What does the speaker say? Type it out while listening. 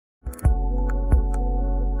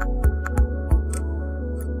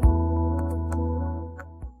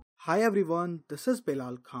Hi everyone, this is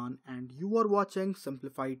Bilal Khan and you are watching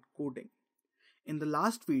Simplified Coding. In the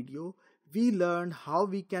last video, we learned how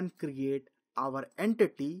we can create our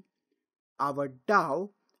entity, our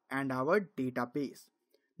DAO and our database.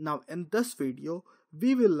 Now in this video,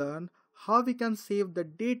 we will learn how we can save the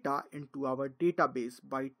data into our database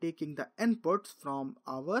by taking the inputs from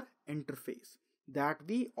our interface that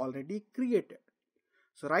we already created.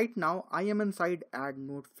 So right now I am inside add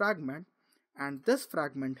node fragment and this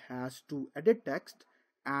fragment has two edit text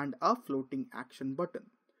and a floating action button.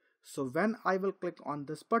 So when I will click on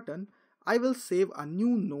this button, I will save a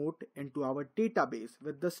new node into our database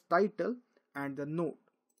with this title and the node.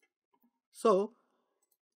 So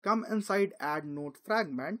come inside add node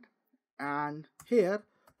fragment and here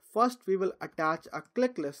first we will attach a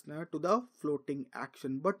click listener to the floating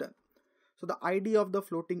action button. So the ID of the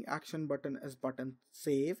floating action button is button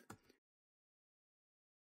save.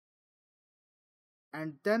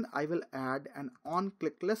 And then I will add an on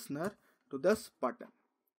click listener to this button.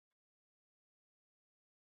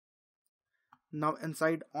 Now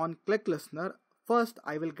inside on click listener, first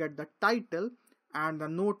I will get the title and the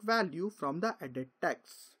node value from the edit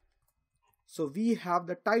text. So we have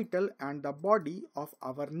the title and the body of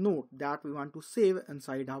our node that we want to save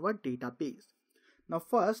inside our database. Now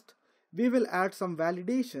first we will add some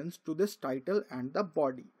validations to this title and the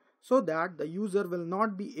body, so that the user will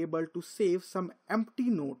not be able to save some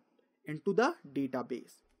empty node into the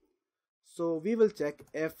database. So we will check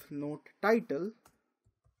if node title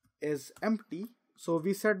is empty. So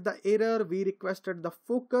we set the error, we requested the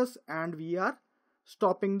focus and we are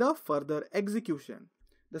stopping the further execution.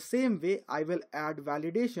 The same way I will add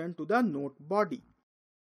validation to the node body.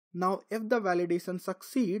 Now if the validation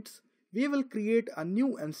succeeds, we will create a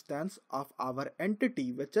new instance of our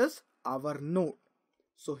entity, which is our node.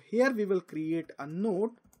 So here we will create a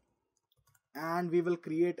node and we will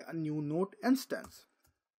create a new node instance.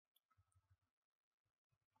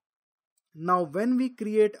 Now when we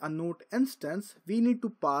create a node instance, we need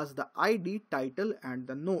to pass the ID, title and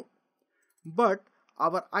the node. But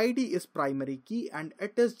our ID is primary key and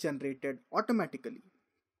it is generated automatically.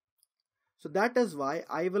 So that is why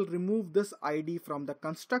I will remove this ID from the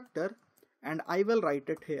constructor and I will write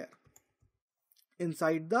it here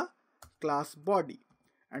inside the class body.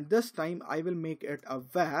 And this time I will make it a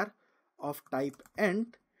var of type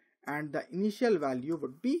int and the initial value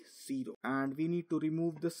would be 0. And we need to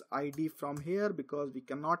remove this ID from here because we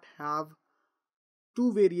cannot have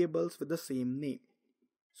two variables with the same name.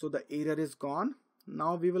 So the error is gone.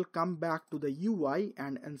 Now we will come back to the UI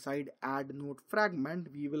and inside add node fragment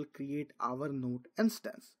we will create our node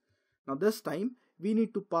instance. Now this time we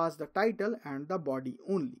need to pass the title and the body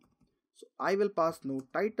only. So I will pass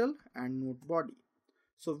node title and node body.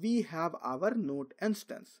 So we have our node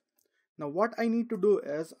instance. Now what I need to do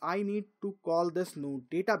is I need to call this node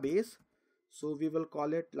database. So we will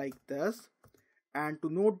call it like this. And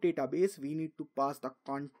to node database we need to pass the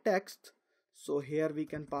context. So here we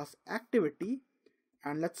can pass activity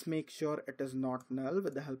and let's make sure it is not null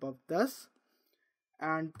with the help of this.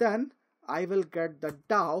 And then I will get the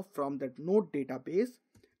DAO from that node database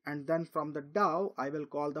and then from the DAO I will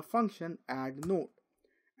call the function add node.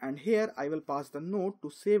 And here I will pass the node to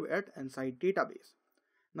save it inside database.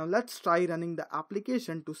 Now let's try running the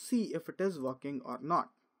application to see if it is working or not.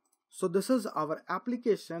 So this is our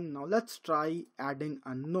application. Now let's try adding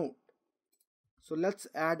a node. So let's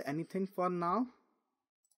add anything for now.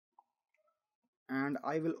 And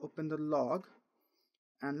I will open the log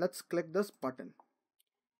and let's click this button.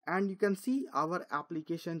 And you can see our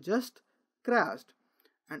application just crashed.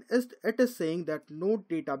 And it is saying that node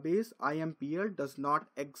database IMPL does not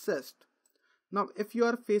exist. Now if you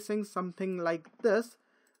are facing something like this,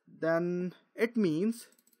 then it means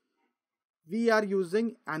we are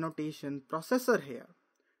using annotation processor here.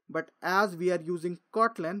 But as we are using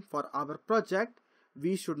Kotlin for our project,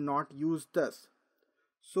 we should not use this.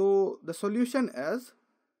 So the solution is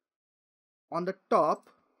on the top,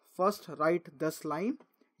 first write this line.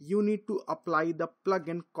 You need to apply the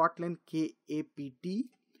plugin Kotlin KAPT.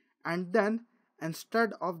 And then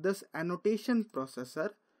instead of this annotation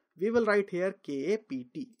processor, we will write here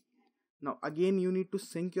KAPT. Now again you need to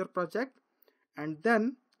sync your project and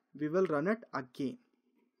then we will run it again.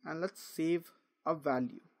 And let's save a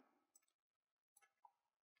value.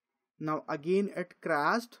 Now again it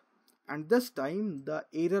crashed and this time the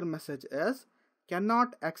error message is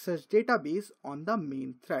cannot access database on the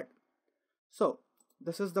main thread. So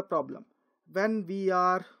this is the problem. When we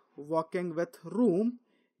are working with room,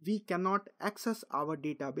 we cannot access our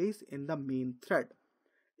database in the main thread.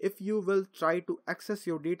 If you will try to access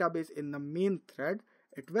your database in the main thread,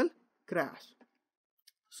 it will crash.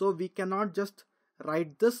 So we cannot just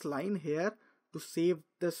write this line here to save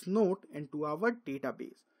this note into our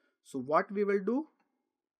database. So what we will do,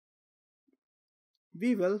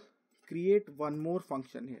 we will create one more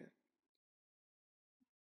function here,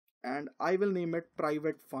 and I will name it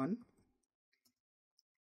private fun,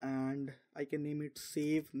 and I can name it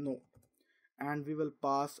save note, and we will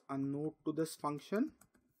pass a note to this function.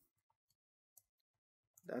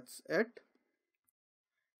 That's it.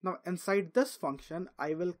 Now inside this function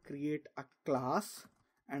I will create a class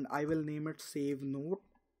and I will name it save note.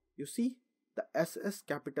 You see the S is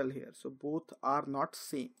capital here, so both are not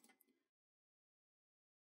same.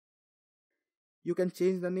 You can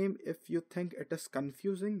change the name if you think it is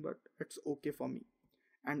confusing, but it's okay for me.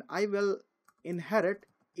 And I will inherit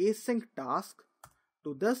async task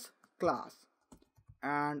to this class,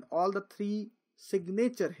 and all the three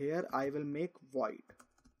signature here I will make void.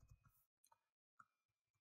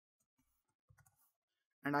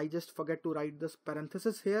 And I just forget to write this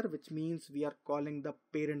parenthesis here, which means we are calling the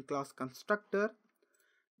parent class constructor.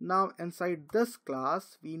 Now inside this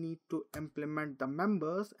class we need to implement the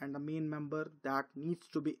members, and the main member that needs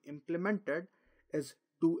to be implemented is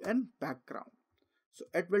do in background. So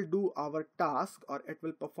it will do our task, or it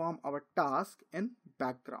will perform our task in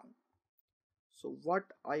background. So what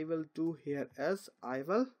I will do here is I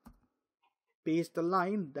will paste the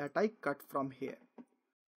line that I cut from here.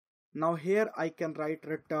 Now here I can write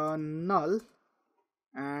return null,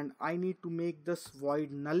 and I need to make this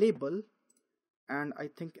void nullable, and I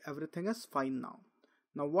think everything is fine now.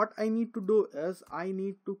 Now what I need to do is I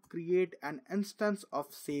need to create an instance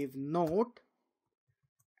of save note,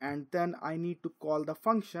 and then I need to call the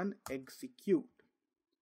function execute,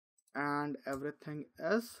 and everything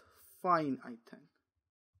is fine, I think.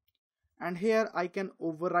 And here I can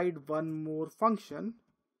override one more function,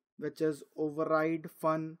 which is override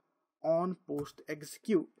fun on post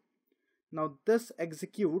execute. Now this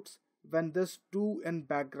executes when this do in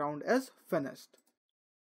background is finished.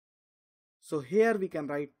 So here we can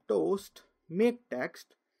write toast make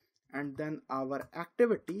text and then our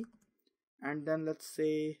activity, and then let's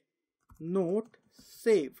say note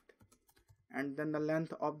saved, and then the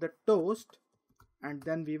length of the toast, and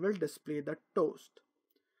then we will display the toast.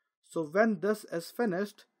 So when this is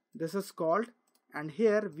finished, this is called, and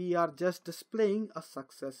here we are just displaying a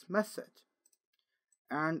success message,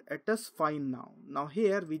 and it is fine now. Now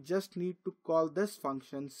here we just need to call this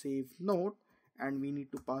function save note, and we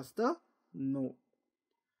need to pass the note.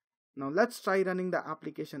 Now let's try running the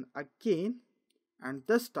application again, and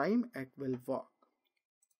this time it will work.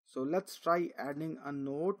 So let's try adding a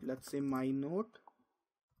note. Let's say my note,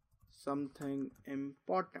 something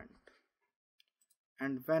important,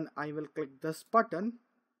 and when I will click this button,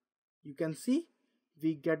 you can see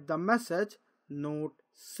we get the message note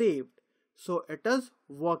saved. So it is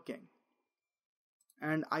working.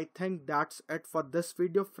 And I think that's it for this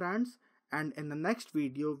video, friends, and in the next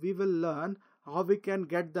video we will learn how we can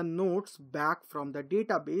get the notes back from the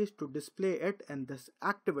database to display it in this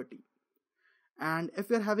activity. And if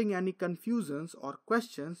you're having any confusions or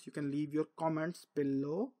questions, you can leave your comments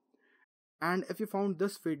below. And if you found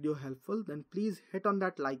this video helpful, then please hit on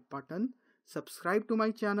that like button, subscribe to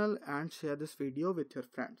my channel, and share this video with your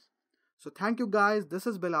friends. So thank you guys, this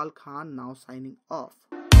is Bilal Khan now signing off.